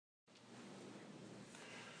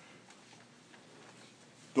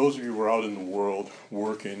those of you who are out in the world,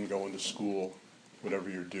 working, going to school, whatever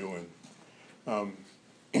you're doing,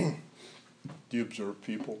 do you observe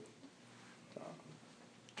people?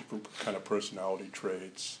 Different kind of personality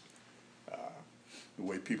traits, the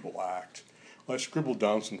way people act. Well, I scribbled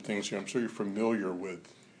down some things here. I'm sure you're familiar with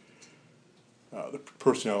the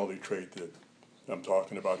personality trait that I'm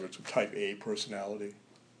talking about here. It's a type A personality.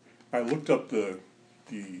 I looked up the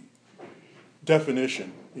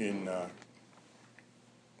definition in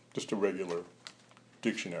just a regular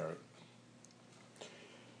dictionary.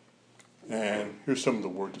 And here's some of the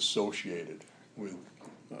words associated with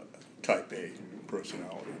type A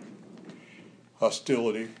personality: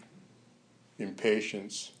 hostility,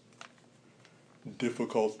 impatience,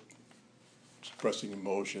 difficult expressing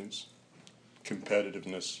emotions,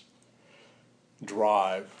 competitiveness,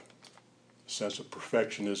 drive, sense of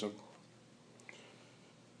perfectionism,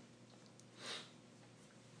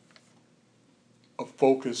 a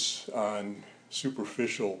focus on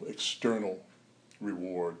superficial external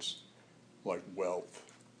rewards like wealth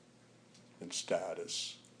and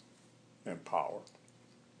status and power.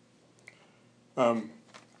 Then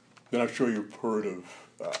I'm sure you've heard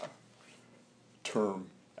of term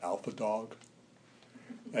alpha dog.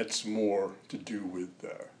 That's more to do with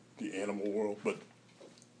the animal world, but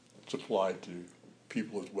it's applied to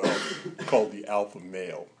people as well. It's called the alpha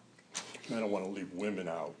male. I don't want to leave women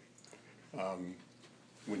out.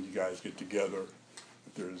 When you guys get together,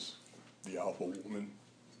 there's the alpha woman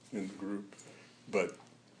in the group, but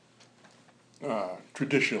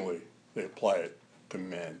traditionally they apply it to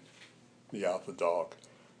men, the alpha dog.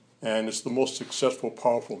 And it's the most successful,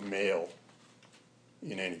 powerful male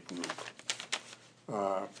in any group.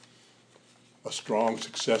 A strong,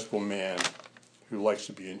 successful man who likes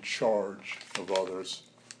to be in charge of others,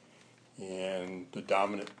 and the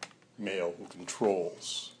dominant male who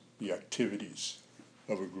controls the activities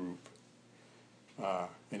of a group,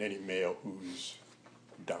 and any male who's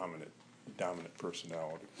dominant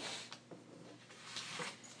personality.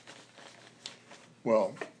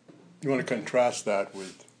 Well, you want to contrast that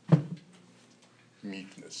with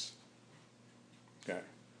meekness. Okay?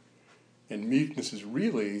 And meekness is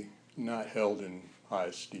really not held in high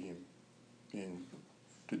esteem in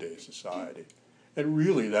today's society. And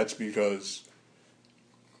really that's because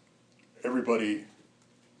everybody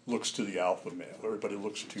looks to the alpha male. Everybody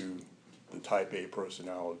looks to the type A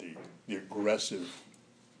personality, the aggressive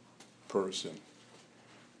person.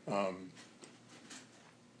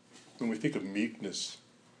 When we think of meekness,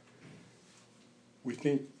 we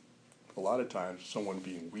think a lot of times someone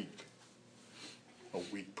being weak, a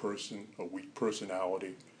weak person, a weak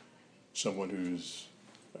personality, someone who's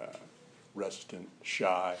reticent,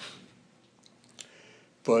 shy.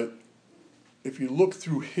 But if you look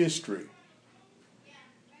through history,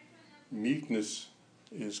 meekness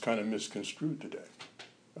is kind of misconstrued today.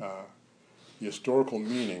 The historical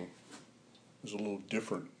meaning is a little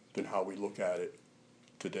different than how we look at it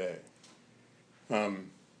today.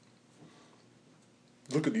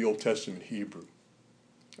 Look at the Old Testament Hebrew.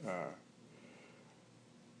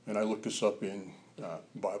 And I looked this up in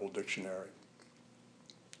Bible Dictionary.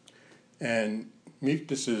 And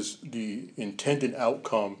meekness is the intended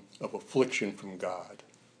outcome of affliction from God.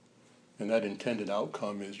 And that intended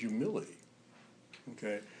outcome is humility.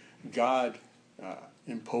 Okay? God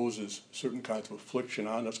imposes certain kinds of affliction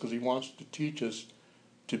on us because he wants to teach us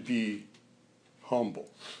to be humble,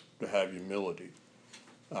 to have humility.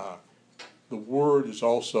 The word is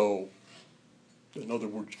also, another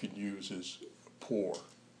word you could use is poor,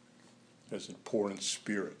 as in poor in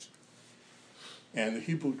spirit. And the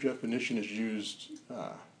Hebrew definition is used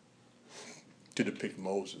to depict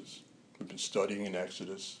Moses. We've been studying in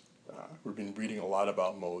Exodus. We've been reading a lot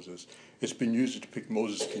about Moses. It's been used to depict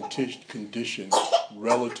Moses' condition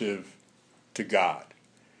relative to God.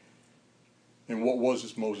 And what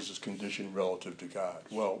was Moses' condition relative to God?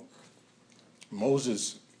 Well,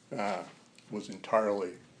 Moses was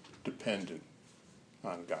entirely dependent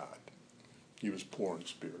on God. He was poor in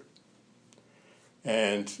spirit.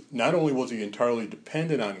 And not only was he entirely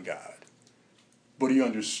dependent on God, but he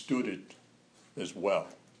understood it as well.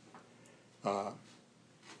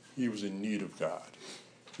 He was in need of God.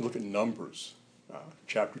 You look at Numbers,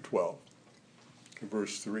 chapter 12,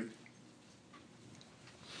 verse 3.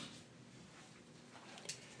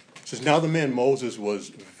 It says, "Now the man Moses was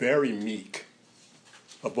very meek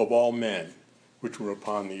above all men which were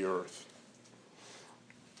upon the earth."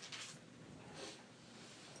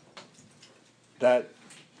 That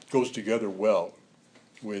goes together well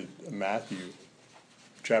with Matthew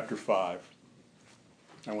chapter 5.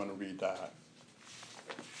 I want to read that.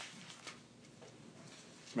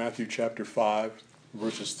 Matthew chapter 5,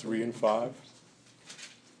 verses 3 and 5.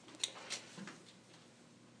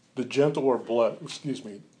 The gentle are blessed,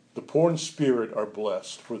 the poor in spirit are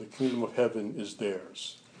blessed, for the kingdom of heaven is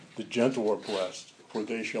theirs. The gentle are blessed, for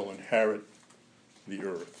they shall inherit the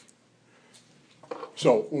earth.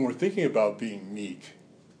 So when we're thinking about being meek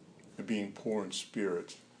and being poor in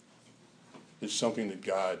spirit, it's something that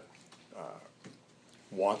God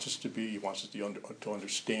wants us to be. He wants us to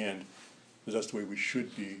understand that that's the way we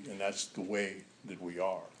should be, and that's the way that we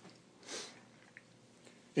are.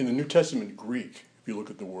 In the New Testament Greek, if you look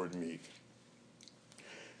at the word meek,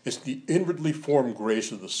 it's the inwardly formed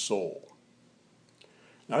grace of the soul.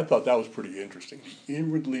 And I thought that was pretty interesting. The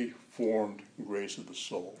inwardly formed grace of the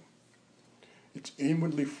soul. It's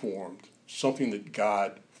inwardly formed, something that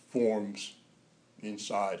God forms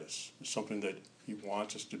inside us. It's something that he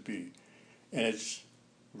wants us to be. And it's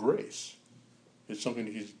grace. It's something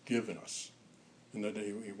that he's given us and that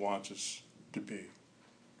he wants us to be.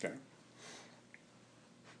 Okay?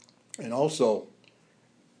 And also,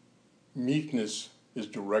 meekness is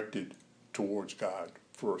directed towards God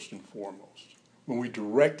first and foremost. When we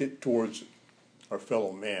direct it towards our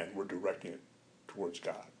fellow man, we're directing it towards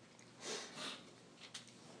God.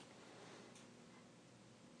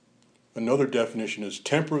 Another definition is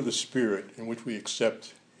temper of the spirit in which we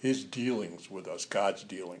accept his dealings with us, God's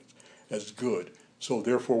dealings, as good. So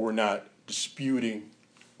therefore we're not disputing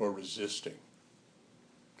or resisting.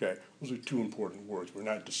 Okay, those are two important words. We're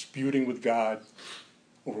not disputing with God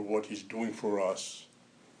over what he's doing for us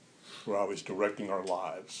or how he's directing our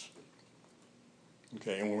lives.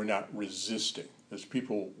 Okay, and we're not resisting. As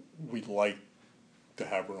people, we like to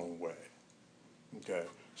have our own way. Okay,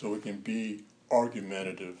 so we can be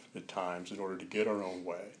argumentative at times in order to get our own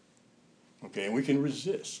way. Okay, and we can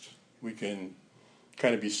resist. We can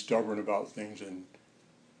kind of be stubborn about things and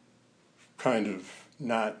kind of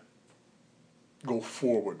not go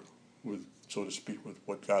forward with, so to speak, with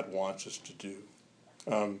what God wants us to do.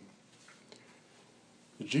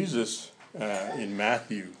 Jesus, in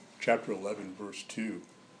Matthew chapter 11, verse 2,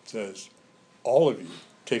 says, all of you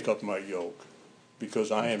take up my yoke,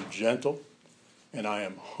 because I am gentle and I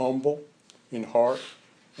am humble in heart,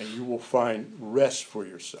 and you will find rest for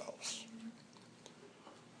yourselves.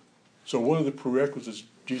 So one of the prerequisites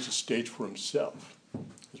Jesus states for himself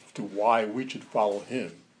as to why we should follow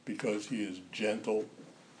him, because he is gentle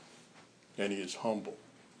and he is humble.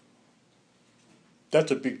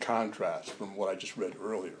 That's a big contrast from what I just read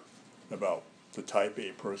earlier about the type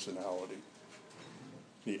A personality,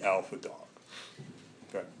 the alpha dog.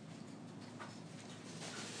 Okay.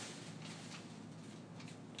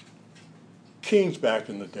 Kings back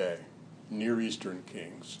in the day, Near Eastern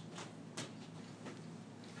kings,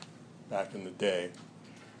 back in the day,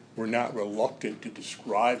 were not reluctant to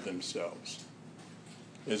describe themselves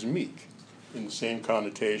as meek, in the same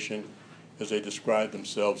connotation as they described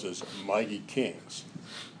themselves as mighty kings.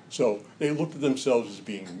 So they looked at themselves as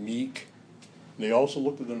being meek, and they also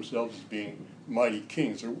looked at themselves as being mighty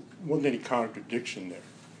kings. There wasn't any contradiction there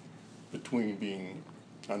between being,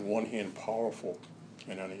 on one hand, powerful,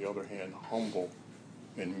 and on the other hand, humble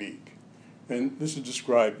and meek. And this is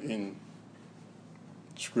described in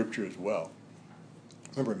Scripture as well.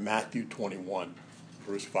 Remember Matthew 21,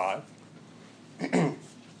 verse 5?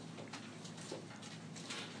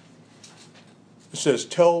 It says,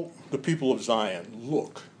 tell the people of Zion,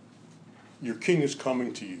 look, your king is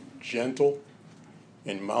coming to you, gentle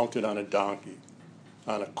and mounted on a donkey,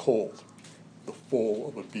 on a colt, the foal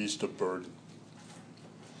of a beast of burden.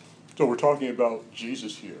 So we're talking about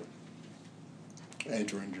Jesus here,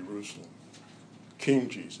 entering Jerusalem, King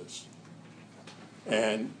Jesus.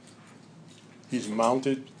 And he's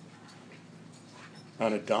mounted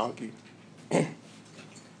on a donkey, the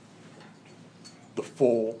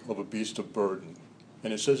foal of a beast of burden.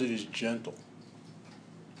 And it says that he's gentle.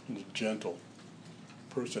 He's a gentle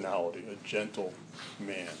personality, a gentle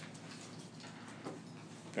man.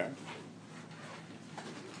 Okay.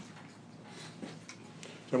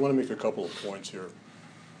 So I want to make a couple of points here.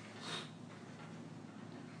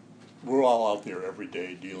 We're all out there every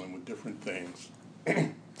day dealing with different things.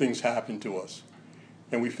 Things happen to us,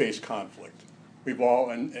 and we face conflict. We've all,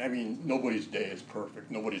 and I mean, nobody's day is perfect.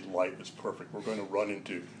 Nobody's life is perfect. We're going to run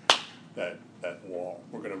into that wall.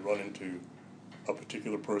 We're going to run into a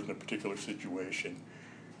particular person, a particular situation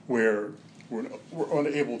where we're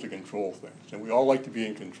unable to control things. And we all like to be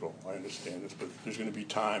in control. I understand this, but there's going to be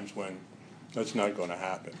times when that's not going to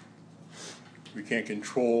happen. We can't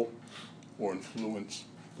control or influence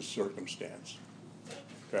the circumstance.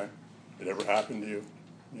 Okay? Did it ever happen to you?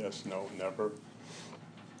 Yes, no, never.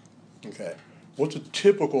 Okay. What's a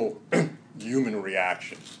typical human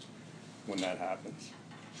reaction when that happens?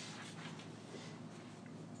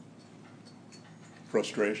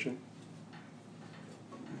 Frustration.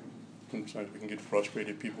 Sometimes we can get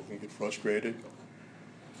frustrated. People can get frustrated.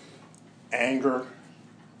 Anger.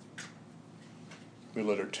 We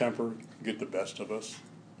let our temper get the best of us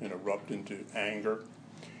and erupt into anger.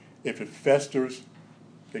 If it festers,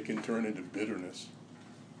 it can turn into bitterness.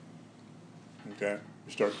 Okay?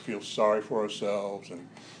 We start to feel sorry for ourselves and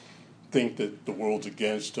think that the world's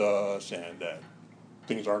against us and that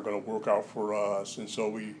things aren't going to work out for us. And so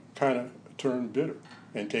we kind of turn bitter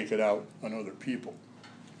and take it out on other people.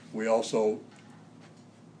 We also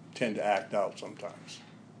tend to act out sometimes.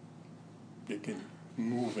 It can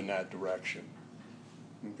move in that direction.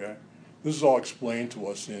 Okay? This is all explained to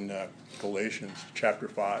us in Galatians chapter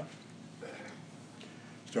 5,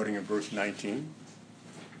 starting in verse 19.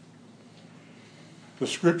 The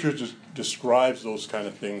scripture just describes those kind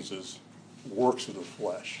of things as works of the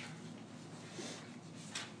flesh.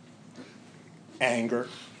 Anger,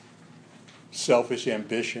 selfish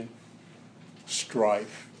ambition,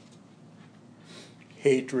 strife,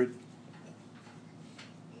 hatred.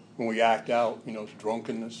 When we act out, it's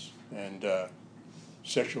drunkenness and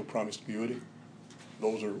sexual promiscuity.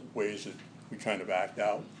 Those are ways that we kind of act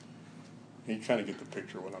out. And you kind of get the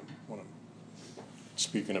picture what I'm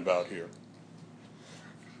speaking about here.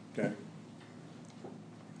 Okay?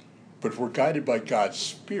 But if we're guided by God's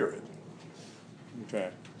Spirit, okay,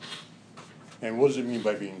 and what does it mean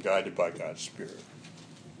by being guided by God's Spirit?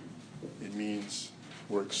 It means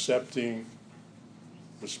we're accepting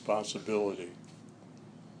responsibility.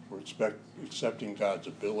 We're accepting God's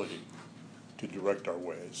ability to direct our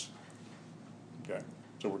ways. Okay?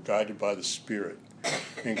 So we're guided by the Spirit.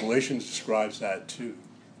 And Galatians describes that too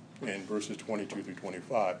in verses 22 through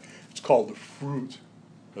 25. It's called the fruit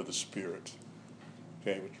of the Spirit.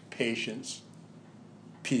 Okay? Which patience,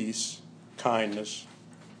 peace, kindness,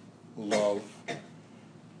 love,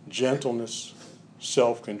 gentleness,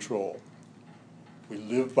 self-control. We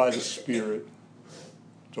live by the Spirit,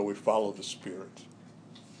 so we follow the Spirit.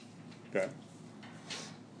 Okay?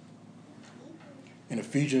 In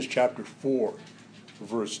Ephesians chapter 4,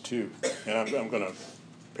 verse 2, and I'm going to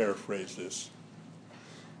paraphrase this.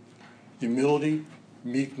 Humility,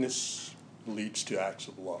 meekness leads to acts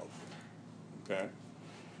of love. Okay?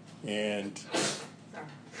 And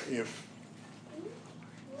if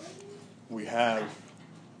we have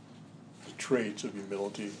the traits of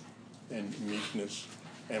humility and meekness,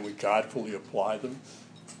 and we godfully apply them,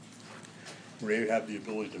 we have the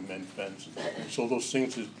ability to mend fences. So those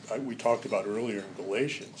things that we talked about earlier in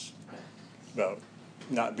Galatians, about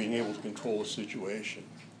not being able to control a situation,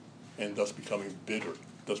 and thus becoming bitter,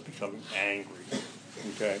 thus becoming angry,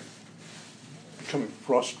 okay? Becoming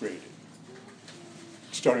frustrated,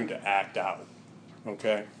 starting to act out,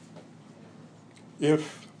 okay?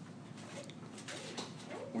 If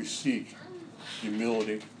we seek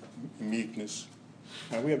humility, meekness,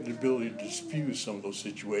 and we have the ability to diffuse some of those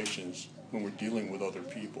situations when we're dealing with other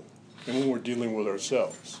people and when we're dealing with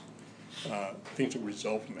ourselves. Things that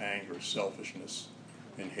result from anger, selfishness,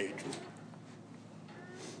 and hatred.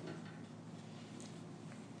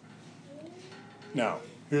 Now,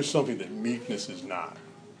 here's something that meekness is not.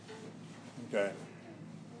 Okay?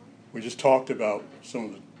 We just talked about some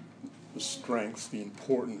of the strengths, the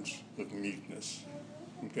importance of meekness.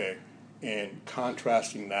 Okay? And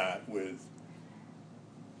contrasting that with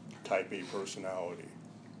type A personality,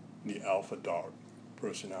 the alpha dog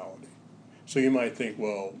personality. So you might think,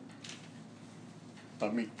 well, a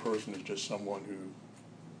meek person is just someone who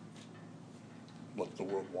lets the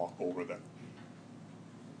world walk over them.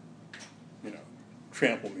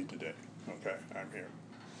 Trample me today. Okay, I'm here.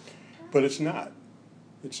 But it's not.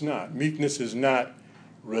 It's not. Meekness is not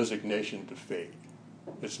resignation to fate.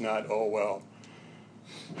 It's not, oh, well,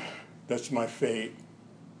 that's my fate.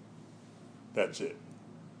 That's it.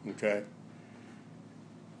 Okay?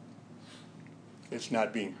 It's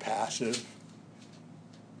not being passive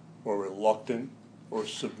or reluctant or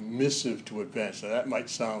submissive to events. Now, that might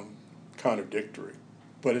sound contradictory,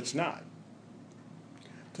 but it's not.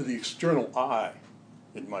 To the external eye,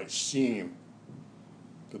 it might seem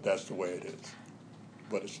that that's the way it is,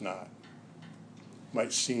 but it's not. It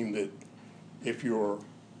might seem that if you're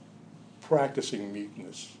practicing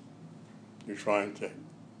meekness, you're trying to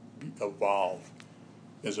evolve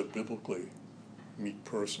as a biblically meek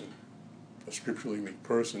person, a scripturally meek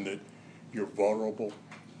person, that you're vulnerable,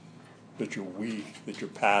 that you're weak, that you're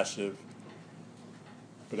passive.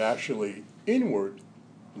 But actually,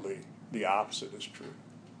 inwardly, the opposite is true.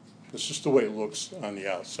 It's just the way it looks on the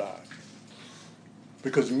outside.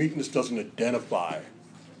 Because meekness doesn't identify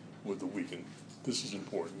with the weak this is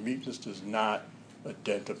important. Meekness does not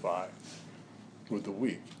identify with the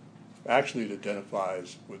weak. Actually, it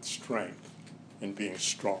identifies with strength and being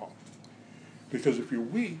strong. Because if you're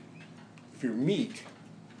weak, if you're meek,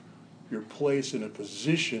 you're placed in a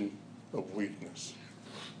position of weakness.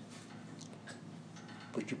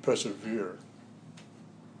 But you persevere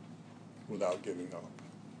without giving up.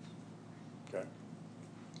 Okay?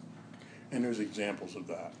 And there's examples of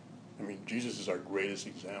that. I mean, Jesus is our greatest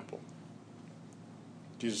example.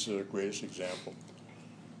 Jesus is our greatest example.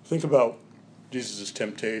 Think about Jesus'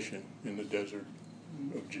 temptation in the desert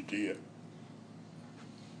of Judea.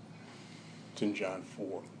 It's in John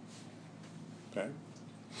 4. Okay?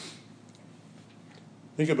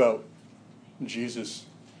 Think about Jesus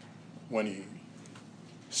when he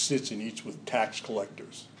sits and eats with tax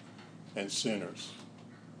collectors and sinners.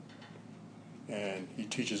 And he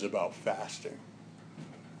teaches about fasting.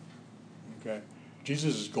 Okay?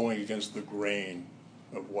 Jesus is going against the grain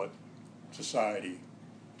of what society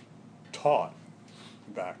taught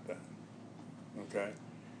back then. Okay?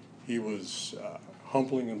 He was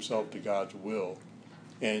humbling himself to God's will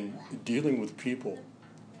and dealing with people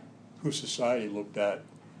who society looked at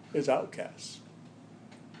as outcasts.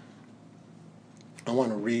 I want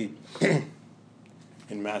to read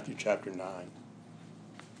in Matthew chapter 9.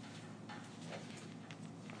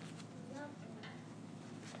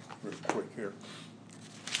 Real quick here.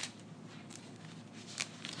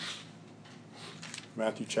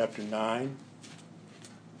 Matthew chapter 9,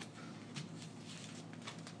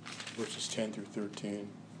 verses 10 through 13.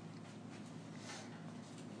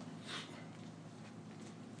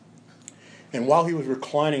 And while he was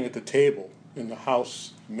reclining at the table in the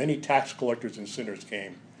house, many tax collectors and sinners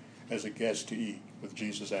came as a guest to eat with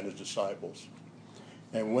Jesus and his disciples.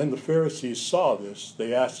 And when the Pharisees saw this,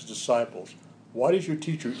 they asked his disciples, "Why does your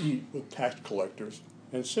teacher eat with tax collectors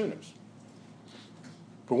and sinners?"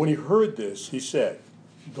 But when he heard this, he said,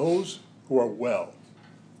 "Those who are well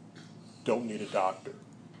don't need a doctor,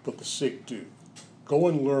 but the sick do. Go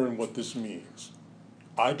and learn what this means.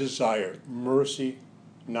 I desire mercy,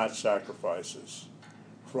 not sacrifices,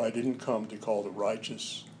 for I didn't come to call the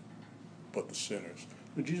righteous, but the sinners."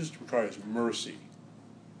 But Jesus requires mercy,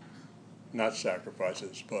 not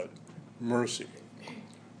sacrifices, but mercy.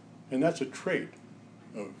 And that's a trait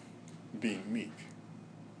of being meek.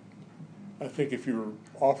 I think if you're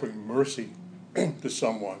offering mercy to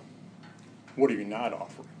someone, what are you not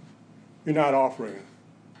offering? You're not offering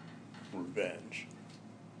revenge.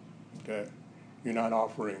 Okay? You're not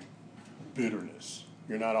offering bitterness.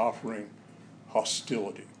 You're not offering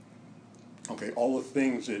hostility. Okay, all the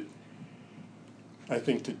things that I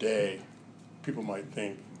think today people might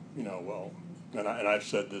think, well, and I've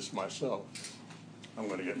said this myself, I'm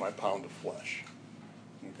going to get my pound of flesh.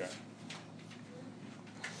 Okay?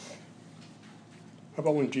 How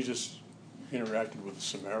about when Jesus interacted with the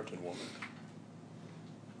Samaritan woman?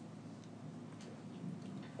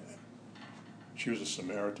 She was a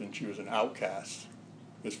Samaritan. She was an outcast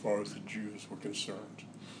as far as the Jews were concerned.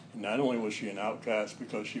 And not only was she an outcast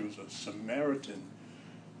because she was a Samaritan,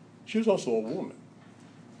 she was also a woman.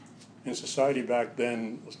 And society back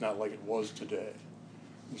then was not like it was today.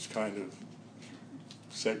 It was kind of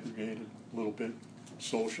segregated a little bit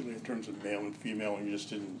socially in terms of male and female,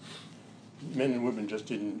 and men and women just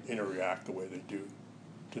didn't interact the way they do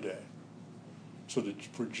today. So that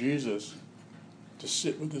for Jesus to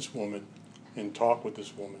sit with this woman and talk with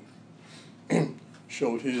this woman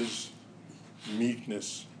showed his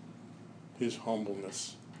meekness, his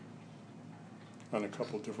humbleness on a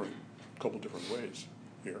couple different ways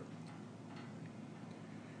here.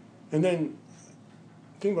 And then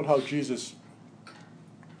think about how Jesus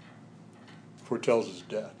foretells his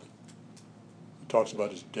death. He talks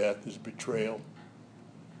about his death, his betrayal,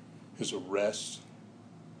 his arrest,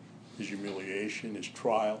 his humiliation, his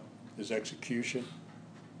trial, his execution.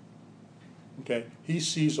 Okay? He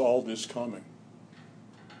sees all this coming.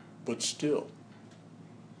 But still,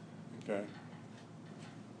 okay,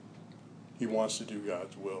 he wants to do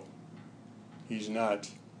God's will. He's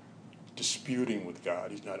not disputing with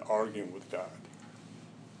God. He's not arguing with God.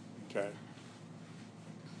 Okay?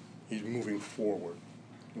 He's moving forward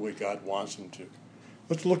the way God wants him to.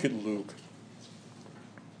 Let's look at Luke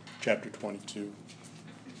chapter 22.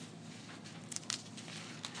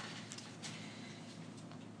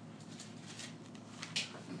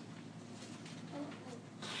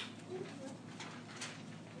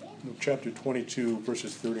 Luke chapter 22,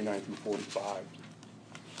 verses 39 through 45.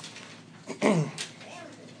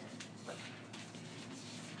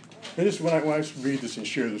 And this, when I read this and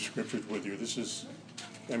share the scriptures with you, this is,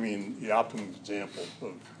 the optimum example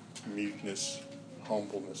of meekness,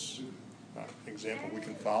 humbleness, example we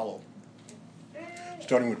can follow.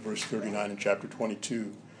 Starting with verse 39 in chapter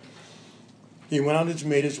 22. He went out and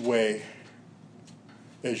made his way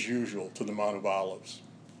as usual to the Mount of Olives,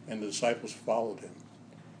 and the disciples followed him.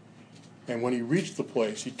 And when he reached the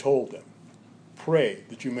place, he told them, "Pray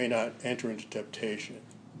that you may not enter into temptation."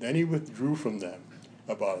 Then he withdrew from them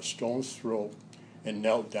about a stone's throw and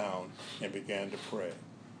knelt down and began to pray.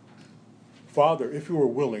 "Father, if you are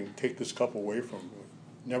willing, take this cup away from me.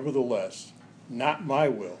 Nevertheless, not my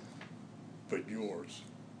will, but yours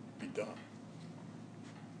be done."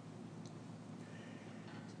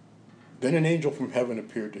 Then an angel from heaven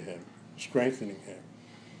appeared to him, strengthening him.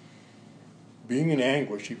 Being in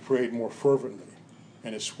anguish, he prayed more fervently,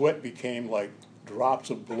 and his sweat became like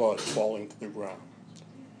drops of blood falling to the ground.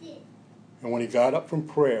 And when he got up from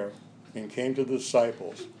prayer and came to the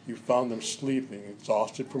disciples, he found them sleeping,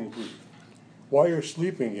 exhausted from grief. "While you're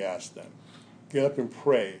sleeping," he asked them, "get up and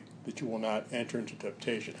pray that you will not enter into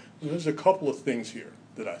temptation." And there's a couple of things here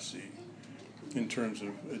that I see in terms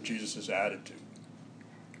of Jesus' attitude.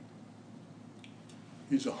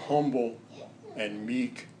 He's a humble and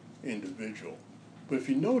meek individual. But if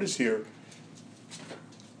you notice here,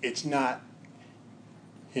 it's not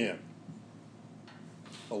him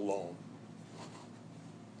alone.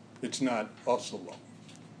 It's not us alone.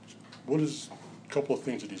 What is a couple of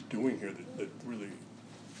things that he's doing here that really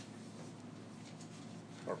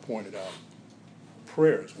are pointed out?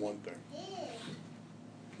 Prayer is one thing.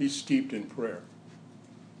 He's steeped in prayer.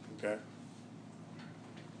 Okay?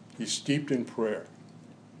 He's steeped in prayer.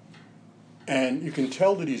 And you can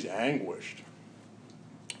tell that he's anguished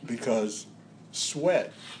because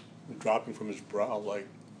sweat dropping from his brow like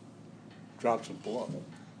drops of blood.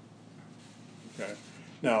 Okay?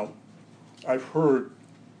 Now, I've heard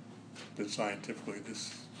that scientifically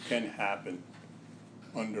this can happen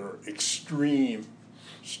under extreme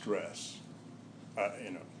stress. I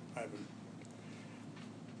haven't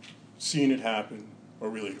seen it happen or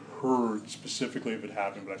really heard specifically if it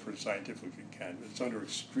happened, but I've heard scientifically it can. It's under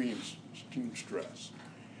extreme stress.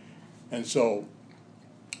 And so,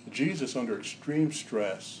 Jesus under extreme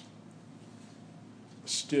stress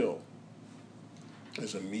still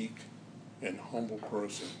is a meek and humble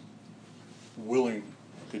person, willing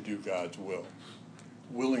to do God's will,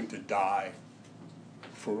 willing to die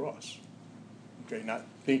for us. Okay, not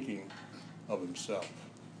thinking of himself,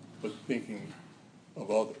 but thinking of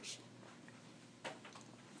others.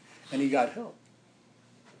 And he got help.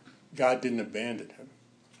 God didn't abandon him.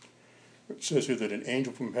 It says here that an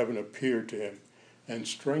angel from heaven appeared to him and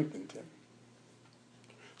strengthened him.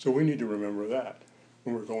 So we need to remember that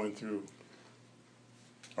when we're going through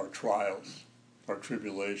our trials, our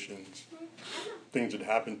tribulations, things that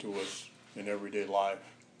happen to us in everyday life.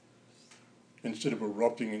 Instead of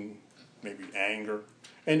erupting in maybe anger.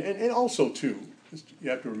 And also, too, you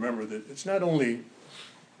have to remember that it's not only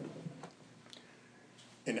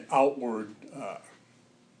an outward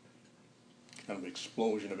kind of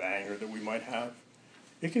explosion of anger that we might have.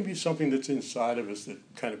 It can be something that's inside of us that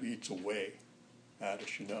kind of eats away at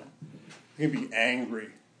us, you know. We can be angry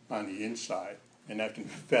on the inside, and that can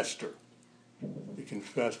fester. It can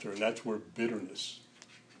fester, and that's where bitterness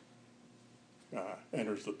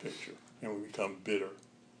enters the picture, and we become bitter.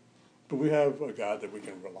 But we have a God that we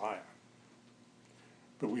can rely on.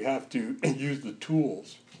 But we have to use the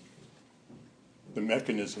tools, the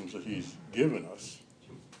mechanisms that he's given us.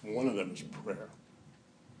 One of them is prayer.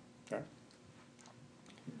 Okay?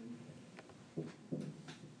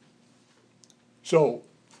 So,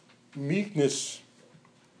 meekness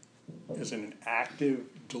is an active,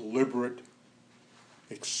 deliberate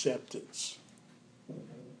acceptance.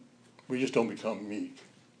 We just don't become meek.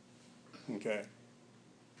 Okay?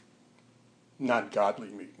 Not godly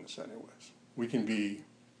meekness, anyways. We can be,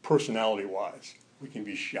 personality-wise, we can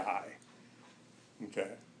be shy.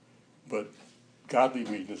 Okay? But godly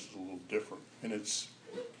meekness is a little different. And it's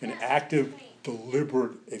an active,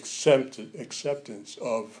 deliberate acceptance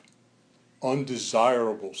of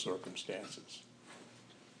undesirable circumstances.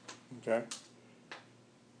 Okay?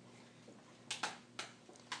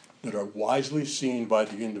 That are wisely seen by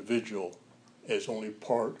the individual as only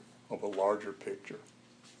part of a larger picture.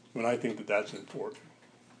 And I think that that's important.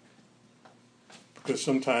 Because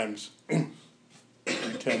sometimes we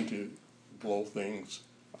tend to blow things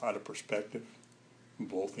out of perspective,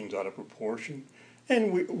 blow things out of proportion,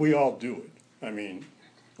 and we all do it. I mean,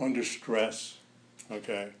 under stress,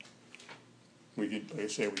 okay, we get, like I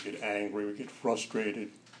say, we get angry, we get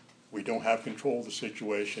frustrated, we don't have control of the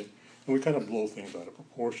situation, and we kind of blow things out of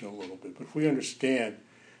proportion a little bit. But if we understand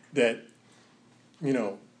that, you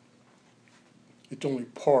know, it's only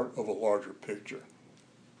part of a larger picture,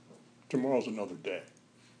 tomorrow's another day.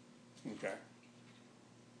 Okay?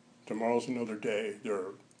 Tomorrow's another day. There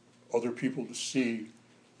are other people to see.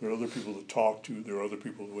 There are other people to talk to. There are other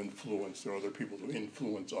people to influence. There are other people to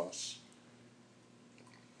influence us.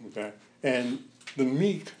 Okay? And the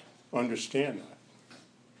meek understand that.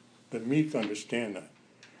 The meek understand that.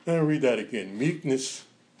 And I'll read that again. Meekness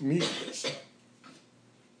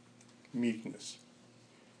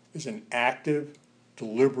is an active,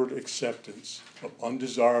 deliberate acceptance of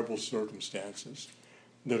undesirable circumstances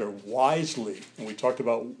that are wisely, and we talked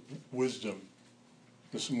about wisdom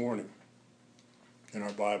this morning in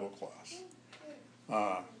our Bible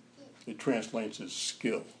class. It translates as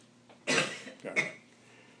skill. Okay?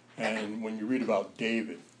 And when you read about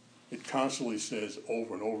David, it constantly says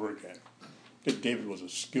over and over again that David was a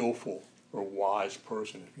skillful or wise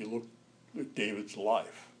person. If you look at David's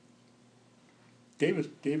life,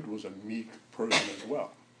 David was a meek person as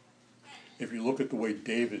well. If you look at the way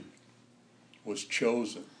David was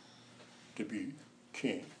chosen to be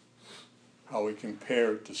king, how he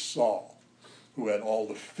compared to Saul, who had all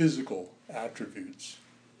the physical attributes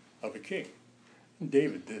of a king.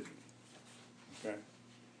 David didn't. Okay?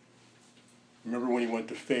 Remember when he went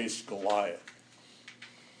to face Goliath?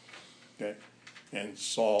 Okay? And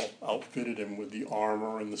Saul outfitted him with the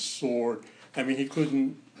armor and the sword. I mean, he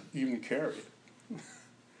couldn't even carry it.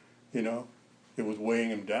 You know, it was weighing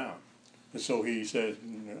him down. And so he said,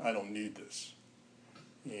 I don't need this.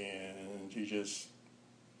 And he just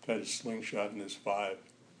had his slingshot and his five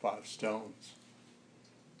stones.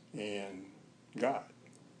 And God.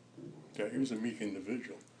 Okay, he was a meek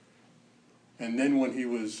individual. And then when he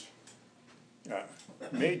was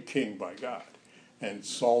made king by God, and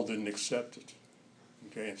Saul didn't accept it.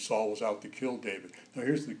 Okay, and Saul was out to kill David. Now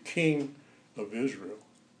here's the king of Israel.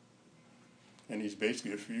 And he's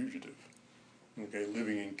basically a fugitive, okay,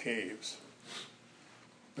 living in caves.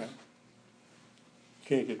 Now,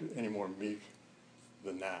 can't get any more meek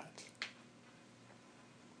than that.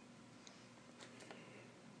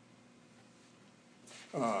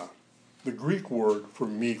 The Greek word for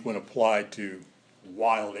meek, when applied to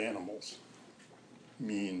wild animals,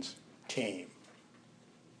 means tame.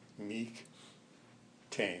 Meek,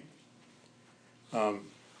 tame. When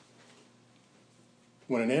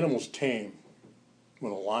an animal's tame,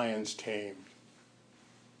 when a lion's tamed,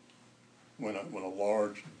 when a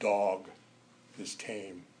large dog is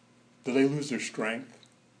tamed, do they lose their strength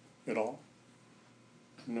at all?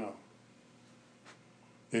 No.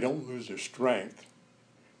 They don't lose their strength.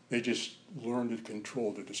 They just learn to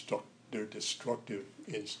control their destructive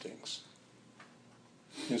instincts.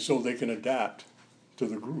 And so they can adapt to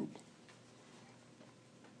the group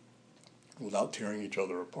without tearing each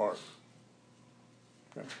other apart.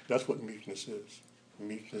 Okay? That's what meekness is.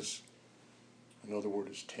 Meekness, another word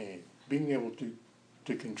is tame. Being able to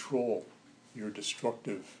control your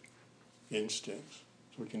destructive instincts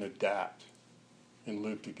so we can adapt and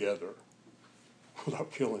live together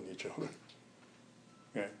without killing each other.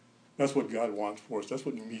 Okay? That's what God wants for us. That's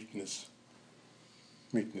what meekness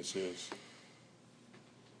is.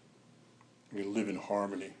 We live in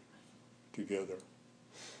harmony together.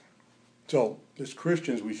 So, as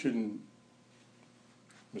Christians, we shouldn't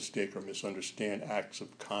mistake or misunderstand acts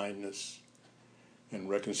of kindness and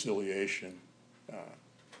reconciliation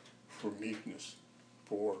for weakness,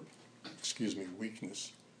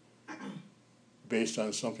 based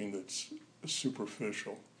on something that's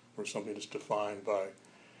superficial or something that's defined by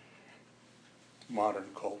modern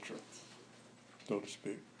culture, so to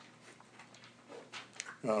speak.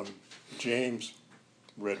 James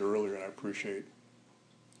read earlier, and I appreciate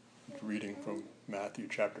reading from Matthew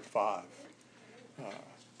chapter 5,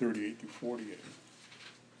 38 through 48.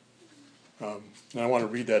 And I want to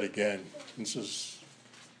read that again. This is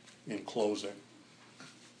in closing.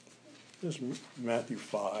 This is Matthew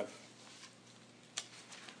 5.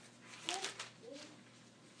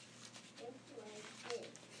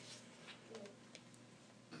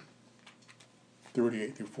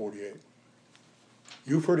 (38 through 48).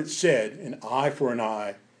 You've heard it said, an eye for an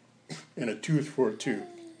eye and a tooth for a tooth.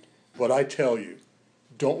 But I tell you,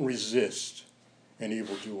 don't resist an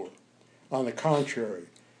evildoer. On the contrary,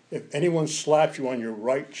 if anyone slaps you on your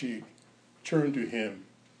right cheek, turn to him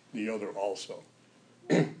the other also.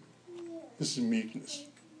 This is meekness,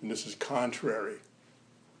 and this is contrary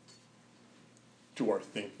to our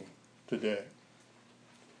thinking today.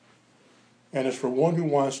 And as for one who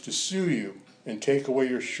wants to sue you and take away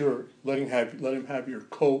your shirt, let him have your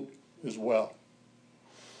coat as well.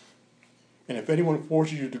 And if anyone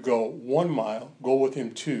forces you to go 1 mile, go with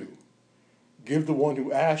him 2. Give the one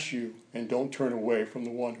who asks you, and don't turn away from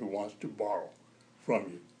the one who wants to borrow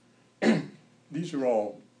from you. These are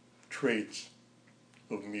all traits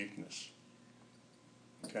of meekness.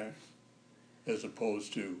 Okay? As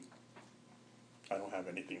opposed to, I don't have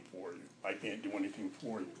anything for you. I can't do anything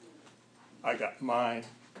for you. I got mine,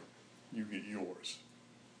 you get yours.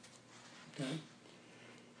 Okay? It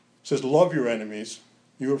says, love your enemies.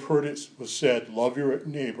 You have heard it was said, love your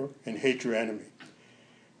neighbor and hate your enemy.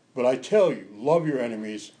 But I tell you, love your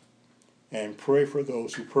enemies and pray for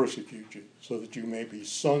those who persecute you, so that you may be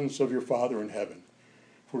sons of your Father in heaven.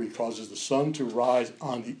 For he causes the sun to rise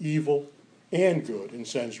on the evil and good, and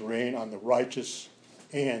sends rain on the righteous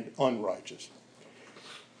and unrighteous.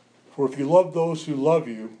 For if you love those who love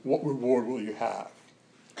you, what reward will you have?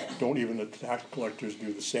 Don't even the tax collectors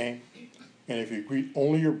do the same? And if you greet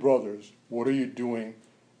only your brothers, what are you doing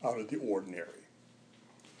out of the ordinary?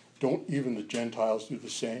 Don't even the Gentiles do the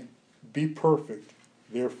same? Be perfect,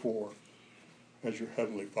 therefore, as your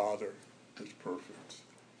heavenly Father is perfect.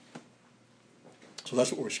 So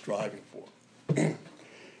that's what we're striving for. And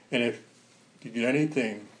if you get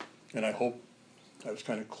anything, and I hope that was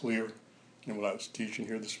kind of clear in what I was teaching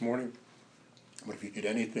here this morning, but if you get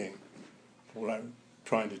anything from what I'm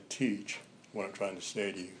trying to teach, what I'm trying to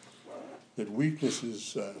say to you, that weakness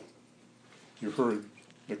is, you heard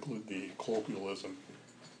the colloquialism,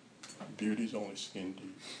 beauty's only skin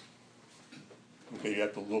deep. Okay, you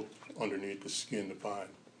have to look underneath the skin to find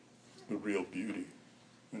the real beauty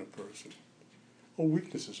in a person. Well,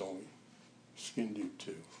 weakness is only skin deep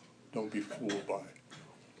too. Don't be fooled by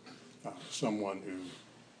someone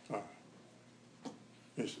who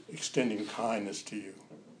is extending kindness to you,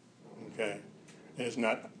 okay, and is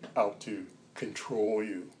not out to control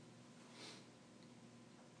you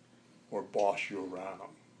or boss you around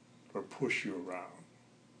or push you around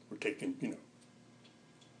or taking,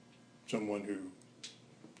 someone who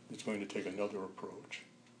is going to take another approach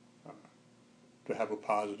to have a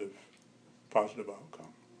positive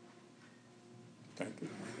outcome. Thank you.